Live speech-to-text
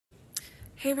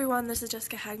Hey everyone, this is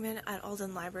Jessica Hagman at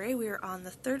Alden Library. We are on the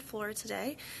third floor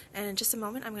today, and in just a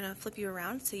moment I'm going to flip you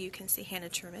around so you can see Hannah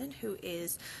Truman, who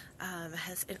has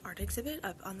an art exhibit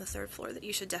up on the third floor that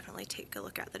you should definitely take a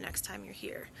look at the next time you're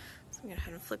here. So I'm going to go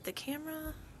ahead and flip the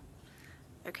camera.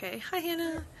 Okay, hi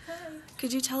Hannah. Hi.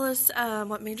 Could you tell us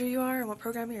what major you are and what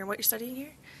program you're and what you're studying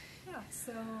here? Yeah,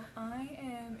 so I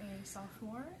am a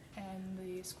sophomore in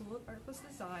the School of Art Plus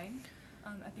Design.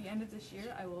 At the end of this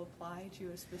year, I will apply to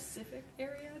a specific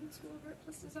area in the School of Art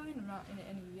Plus Design. I'm not in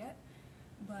any yet,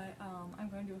 but I'm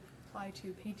going to apply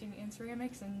to painting and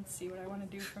ceramics and see what I want to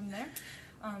do from there.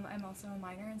 I'm also a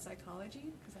minor in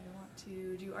psychology because I want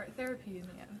to do art therapy in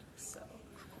the end. So,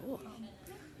 Cool.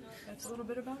 That's a little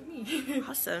bit about me.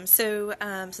 Awesome. So,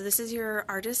 so this is your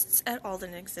Artists at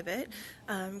Alden exhibit.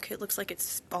 It looks like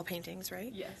it's all paintings,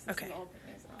 right? Yes. Okay. Is all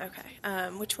paintings.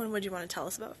 Okay. Which one would you want to tell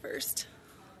us about first?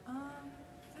 I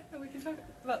don't know, we can talk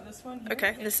about this one here.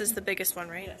 Okay, this is the biggest one,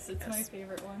 right? Yes, it's my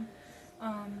favorite one.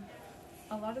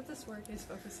 A lot of this work is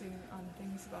focusing on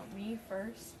things about me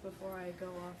first before I go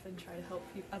off and try to help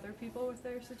other people with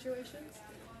their situations.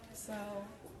 So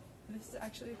this is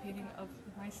actually a painting of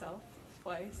myself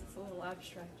twice. It's a little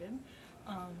abstracted.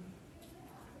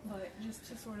 But just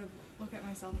to sort of look at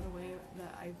myself in a way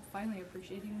that I'm finally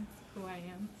appreciating who I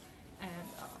am and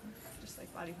just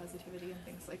like body positivity and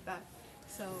things like that.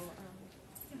 So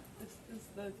yeah, this is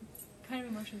the kind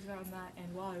of emotions around that,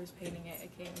 and while I was painting it,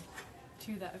 it came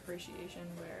to that appreciation,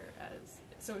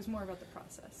 so it was more about the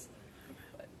process.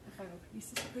 But the final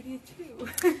piece is pretty too.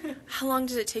 How long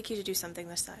did it take you to do something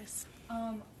this size?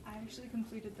 I actually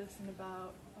completed this in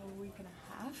about a week and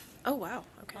a half. Oh, wow.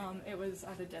 Okay. It was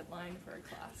at a deadline for a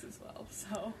class as well,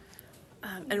 so.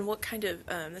 And what kind of,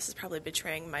 this is probably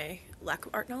betraying my lack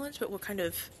of art knowledge, but what kind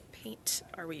of paint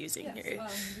are we using here?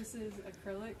 This is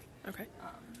acrylic. Okay.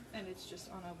 And it's just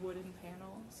on a wooden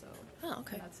panel, so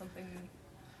that's something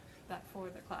that for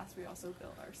the class we also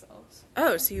built ourselves.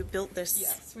 Oh, so you built this?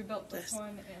 Yes, we built this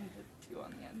one and the two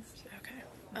on the ends too.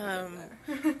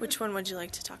 Okay. Which one would you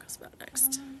like to talk us about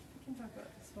next? We can talk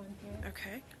about this one here.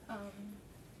 Okay.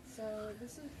 So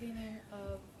this is a painting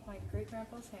of my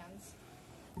great-grandpa's hands.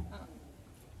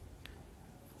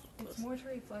 It's more to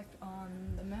reflect on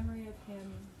the memory of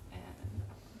him, and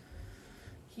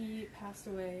he passed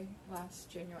away last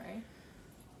January.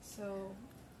 So,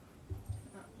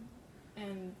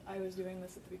 and I was doing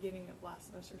this at the beginning of last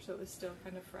semester, so it was still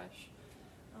kind of fresh.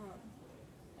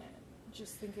 And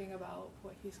just thinking about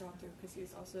what he's gone through, because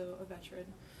he's also a veteran,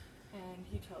 and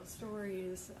he tells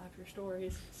stories after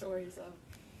stories of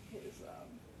his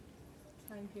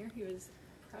time here. He was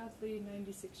proudly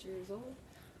 96 years old,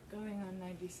 going on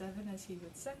 97 as he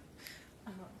would say.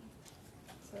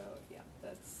 So yeah,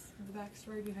 that's the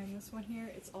backstory behind this one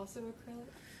here. It's also acrylic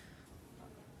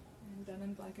and done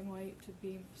in black and white to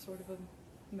be sort of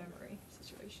a memory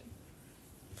situation.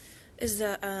 Is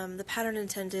the pattern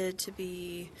intended to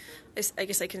be, I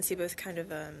guess I can see both kind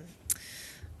of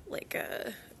like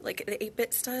the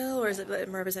 8-bit style, or is it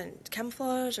more represent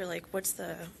camouflage, or like is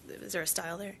there a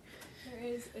style there? There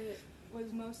is. It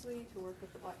was mostly to work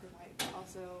with the black and white, but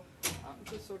also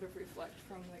to sort of reflect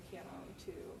from the camo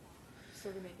to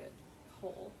sort of make it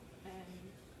whole. And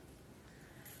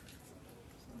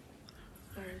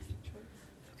so that is the choice.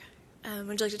 Okay.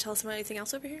 Would you like to tell us about anything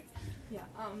else over here? Yeah.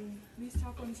 These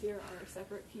top ones here are a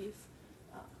separate piece.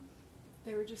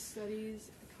 They were just studies.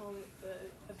 I call it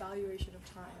the evaluation of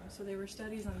time. So they were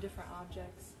studies on different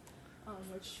objects,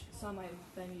 which some I've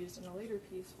then used in a later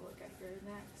piece we'll look at here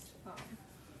next.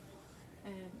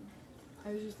 And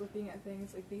I was just looking at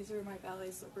things like these are my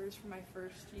ballet slippers from my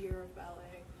first year of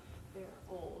ballet. They're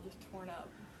old, torn up,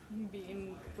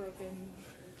 being broken.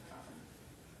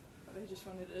 But I just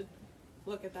wanted to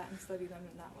look at that and study them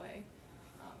in that way.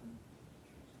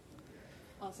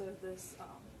 Also, this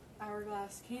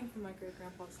hourglass came from my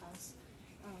great-grandpa's house,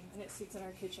 and it sits in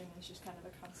our kitchen. It's just kind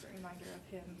of a constant reminder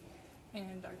of him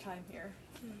and our time here.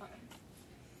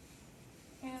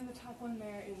 And the top one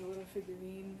there is a little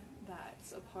figurine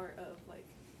that's a part of like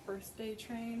birthday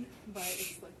train, but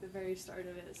it's like the very start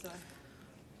of it, so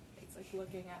it's like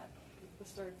looking at the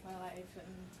start of my life and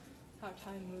how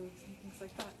time moves and things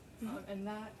like that. And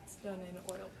that's done in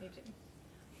oil painting.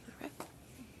 Okay.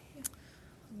 Yeah.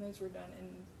 And those were done, and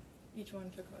each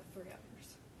one took about 3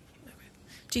 hours. Okay.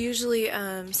 Do you usually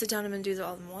sit down and do them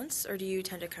all at once, or do you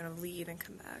tend to kind of leave and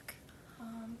come back?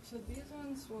 So these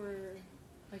ones were,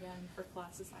 again, for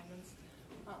class assignments.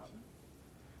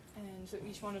 And so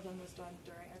each one of them was done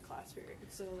during a class period.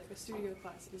 So like a studio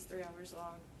class is 3 hours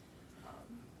long.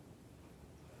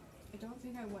 I don't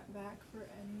think I went back for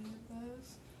any of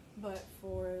those, but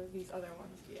for these other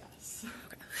ones, yes.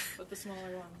 Okay. but the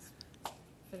smaller ones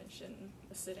finish in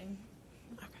a sitting.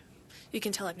 Okay. You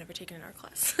can tell I've never taken an art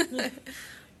class. All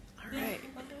right.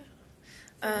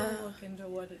 We'll look into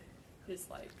what it is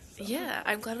like. So. Yeah,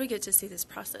 I'm glad we get to see this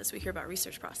process. We hear about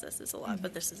research processes a lot,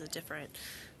 but this is a different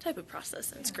type of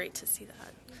process, and it's great to see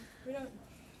that.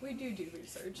 We do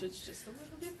research, it's just a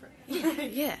little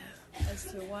different. Yeah. As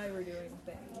to why we're doing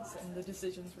things and the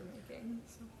decisions we're making.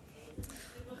 So.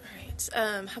 All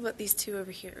right. How about these two over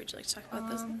here? Would you like to talk about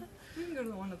those? We can go to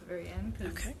the one at the very end.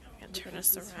 Okay, I'm going to turn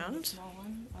us around. The small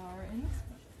one are in.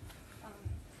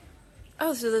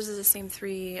 Oh, so those are the same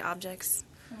three objects?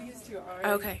 These two are.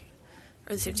 Oh, okay.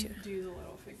 Or the same two. Do the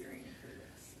little figurine for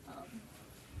this.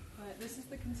 But this is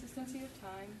the consistency of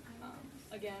time.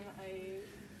 Again, I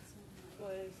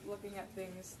was looking at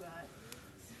things that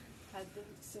had the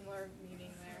similar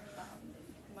meaning there.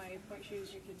 My point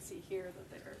shoes, you can see here that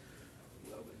they're a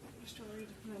little bit more destroyed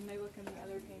than they look in the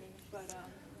other painting. But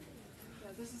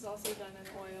yeah, this is also done in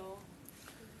oil.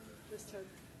 This took,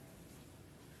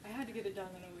 I had to get it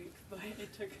done in a week, but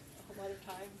it took a lot of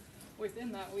time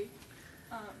within that week.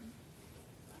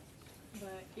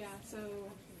 But yeah, so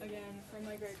again, from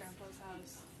my great-grandpa's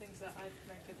house, things that I've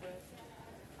connected with.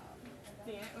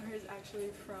 The antler is actually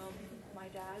from my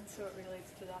dad, so it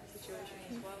relates to that situation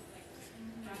as well.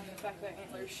 The fact that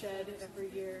antlers shed every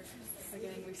year,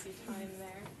 again, we see time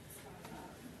there.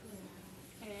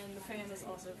 And the fan is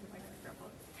also from my great-grandpa.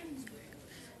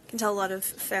 You can tell a lot of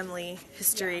family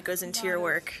history goes into your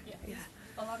work. Yeah.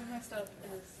 A lot of my stuff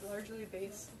is largely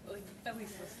based, like at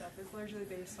least this stuff, is largely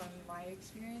based on my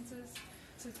experiences.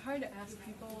 So it's hard to ask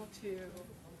people to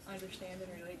understand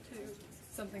and relate to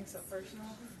something so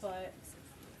personal, but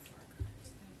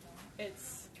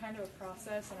it's kind of a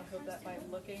process, and I hope that by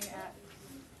looking at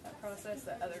that process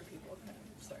that other people can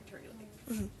start to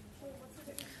relate.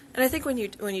 And I think when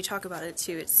you talk about it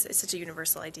too, it's such a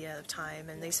universal idea of time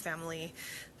and these family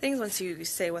things. Once you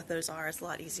say what those are, it's a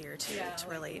lot easier to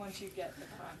relate. Once you get the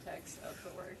context of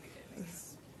the work, it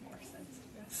makes more sense,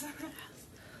 I guess.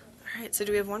 All right, so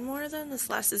do we have one more then? Is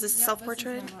this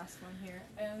self-portrait? This is my last one here.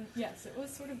 And yes, it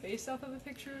was sort of based off of a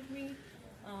picture of me.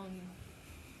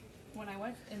 When I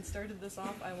went and started this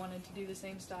off, I wanted to do the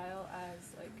same style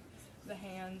as like the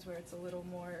hands, where it's a little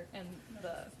more, and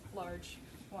the large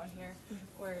one here,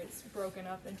 where it's broken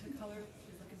up into color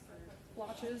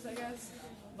blotches, I guess.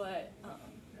 But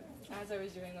as I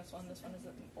was doing this one is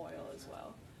in oil as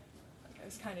well. Like I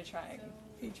was kind of trying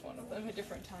each one of them at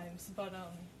different times, but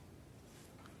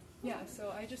yeah,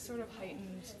 so I just sort of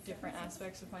heightened different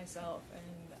aspects of myself and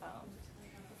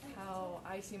how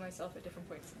I see myself at different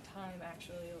points in time,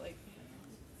 actually. Like,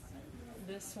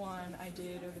 this one I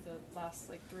did over the last,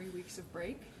 3 weeks of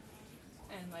break,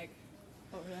 and,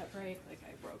 over that break,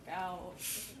 I broke out,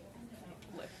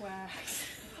 lip wax,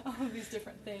 all of these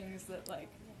different things that,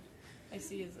 I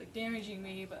see as, damaging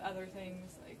me, but other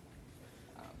things, I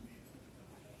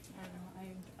don't know,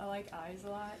 I like eyes a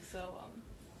lot, so,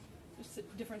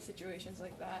 just different situations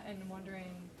like that, and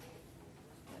wondering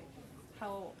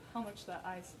how much that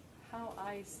how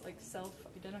I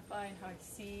self-identify and how I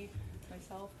see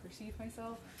myself, perceive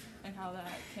myself, and how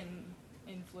that can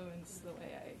influence the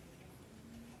way I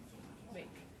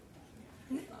make.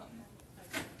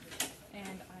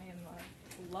 And I am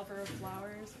a lover of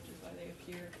flowers, which is why they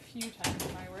appear a few times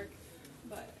in my work,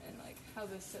 and how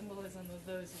the symbolism of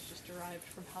those is just derived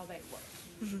from how they look.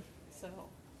 Mm-hmm. So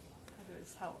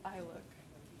how I look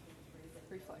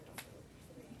reflect on it.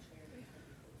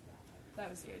 That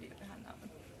was the idea behind that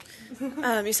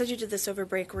one. You said you did this over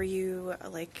break. Were you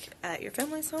at your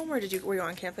family's home, or were you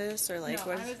on campus, or No, I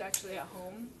was actually at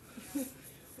home,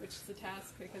 which is a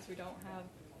task because we don't have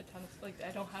a ton of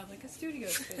I don't have a studio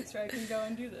space where I can go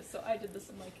and do this. So I did this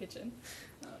in my kitchen.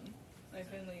 My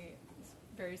family is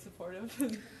very supportive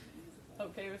and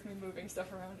okay with me moving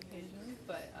stuff around occasionally,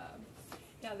 but.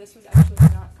 Yeah, this was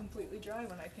actually not completely dry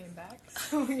when I came back,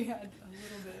 so we had a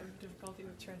little bit of difficulty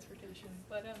with transportation,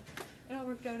 but it all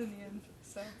worked out in the end.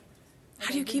 So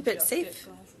how do you keep it safe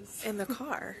in the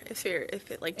car if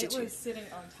it was sitting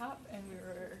on top, and we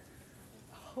were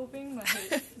hoping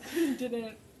that it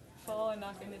didn't fall and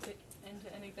knock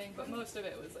into anything, but most of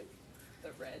it was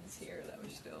the reds here that were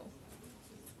still.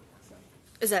 So.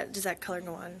 Does that color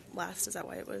go on last? Is that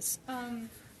why it was?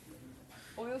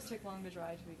 Oils take long to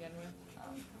dry to begin with,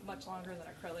 much longer than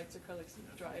acrylics. Acrylics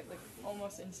dry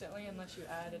almost instantly unless you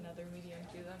add another medium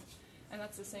to them. And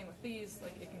that's the same with these.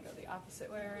 It can go the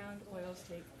opposite way around. Oils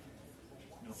take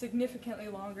significantly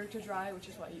longer to dry, which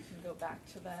is why you can go back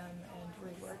to them and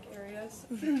rework areas.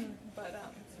 But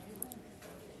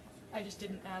I just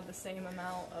didn't add the same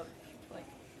amount of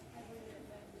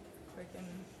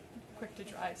quick to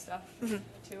dry stuff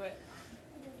to it,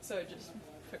 so it just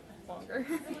took longer.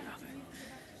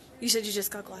 You said you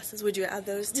just got glasses. Would you add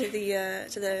those to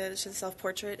the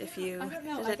self-portrait if you I don't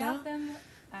know. did I it now? got them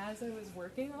as I was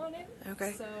working on it.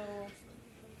 Okay. So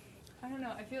I don't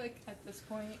know. I feel like at this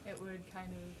point it would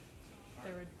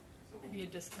there would be a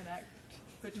disconnect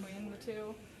between the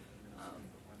two.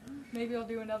 Maybe I'll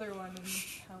do another one and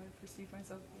how I perceive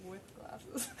myself with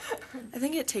glasses. I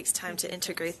think it takes time to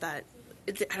integrate that.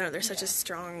 I don't know, there's such a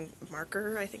strong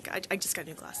marker. I think I just got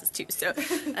new glasses too, so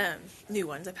new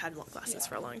ones. I've had glasses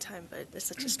for a long time, but it's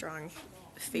such a strong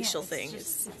facial thing.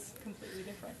 It's completely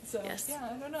different. So Yes. yeah,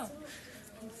 I don't know.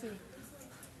 We'll see.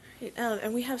 Right,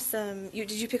 and we have some.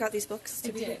 Did you pick out these books? I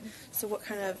did. So what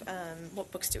kind of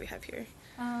what books do we have here?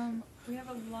 We have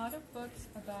a lot of books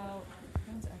about.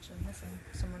 One's actually missing.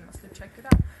 Someone must have checked it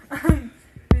out.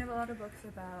 We have a lot of books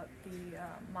about the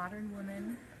modern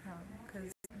women,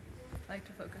 because I like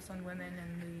to focus on women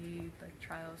and the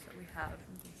trials that we have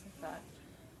and things like that.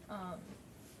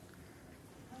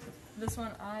 This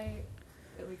one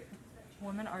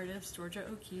woman artist Georgia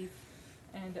O'Keeffe,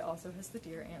 and it also has the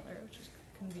deer antler, which is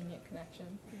a convenient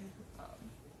connection.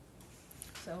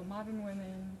 So modern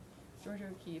women, Georgia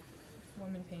O'Keeffe,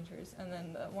 women painters, and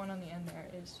then the one on the end there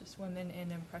is just women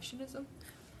in Impressionism.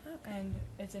 Okay. And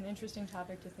it's an interesting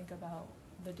topic to think about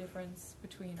the difference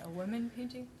between a woman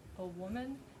painting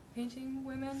women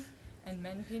and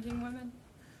men painting women.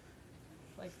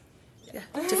 Like, yeah.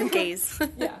 Different gaze.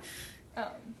 Yeah.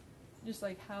 Just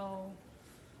like how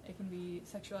it can be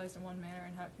sexualized in one manner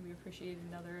and how it can be appreciated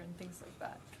in another and things like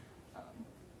that.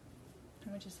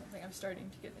 Which is something I'm starting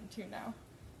to get into now.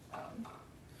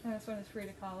 And this one is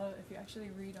Frida Kahlo. If you actually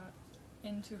read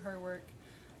into her work,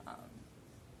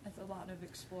 it's a lot of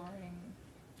exploring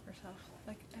herself,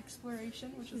 like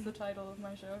exploration, which is the title of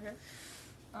my show here,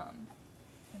 and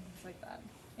things like that.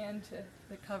 And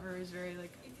the cover is very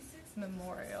like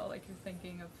memorial, like you're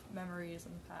thinking of memories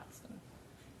in the past and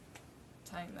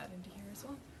tying that into here as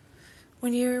well.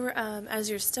 When you're,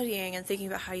 as you're studying and thinking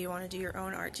about how you want to do your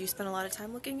own art, do you spend a lot of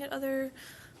time looking at other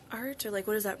art, or like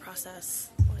what is that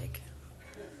process like?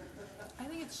 I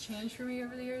think it's changed for me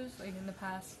over the years. Like in the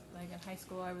past, like in high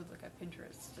school, I would look at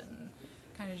Pinterest and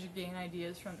kind of just gain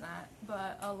ideas from that.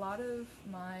 But a lot of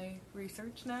my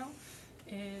research now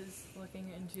is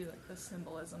looking into like the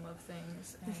symbolism of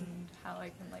things and how I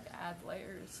can like add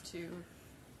layers to.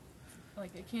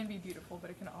 Like it can be beautiful, but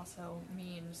it can also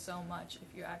mean so much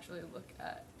if you actually look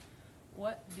at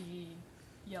what the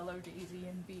yellow daisy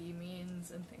and bee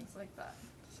means and things like that.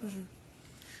 So.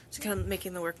 So kind of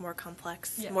making the work more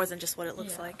complex, Yeah. more than just what it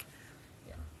looks like.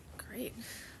 Yeah. Great.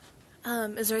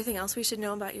 Is there anything else we should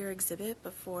know about your exhibit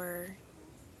before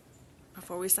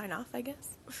we sign off, I guess?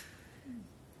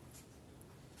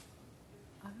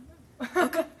 I don't know.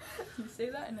 Okay. You say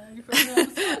that and now you put me on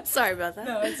the spot. Sorry about that.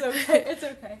 No, it's okay. It's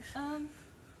okay. I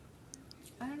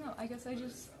don't know. I guess I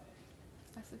just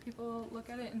ask that people look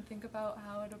at it and think about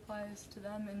how it applies to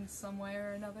them in some way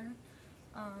or another.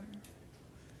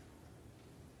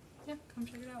 Yeah, come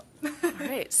check it out. All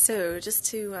right, so just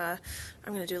to, I'm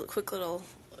going to do a quick little,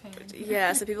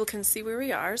 Pan. so people can see where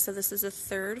we are. So this is the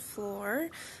third floor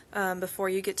before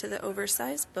you get to the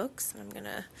oversized books. I'm going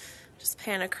to just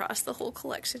pan across the whole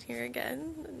collection here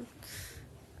again.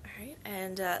 All right,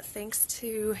 and thanks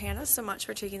to Hannah so much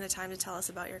for taking the time to tell us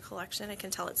about your collection. I can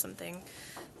tell it's something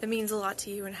that means a lot to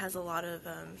you and has a lot of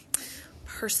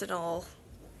personal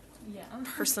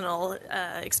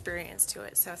experience to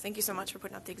it. So thank you so much for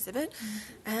putting up the exhibit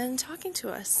and talking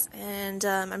to us. And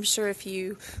I'm sure if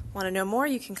you want to know more,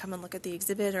 you can come and look at the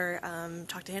exhibit or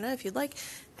talk to Hannah if you'd like.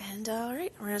 And all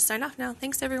right, we're going to sign off now.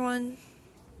 Thanks, everyone.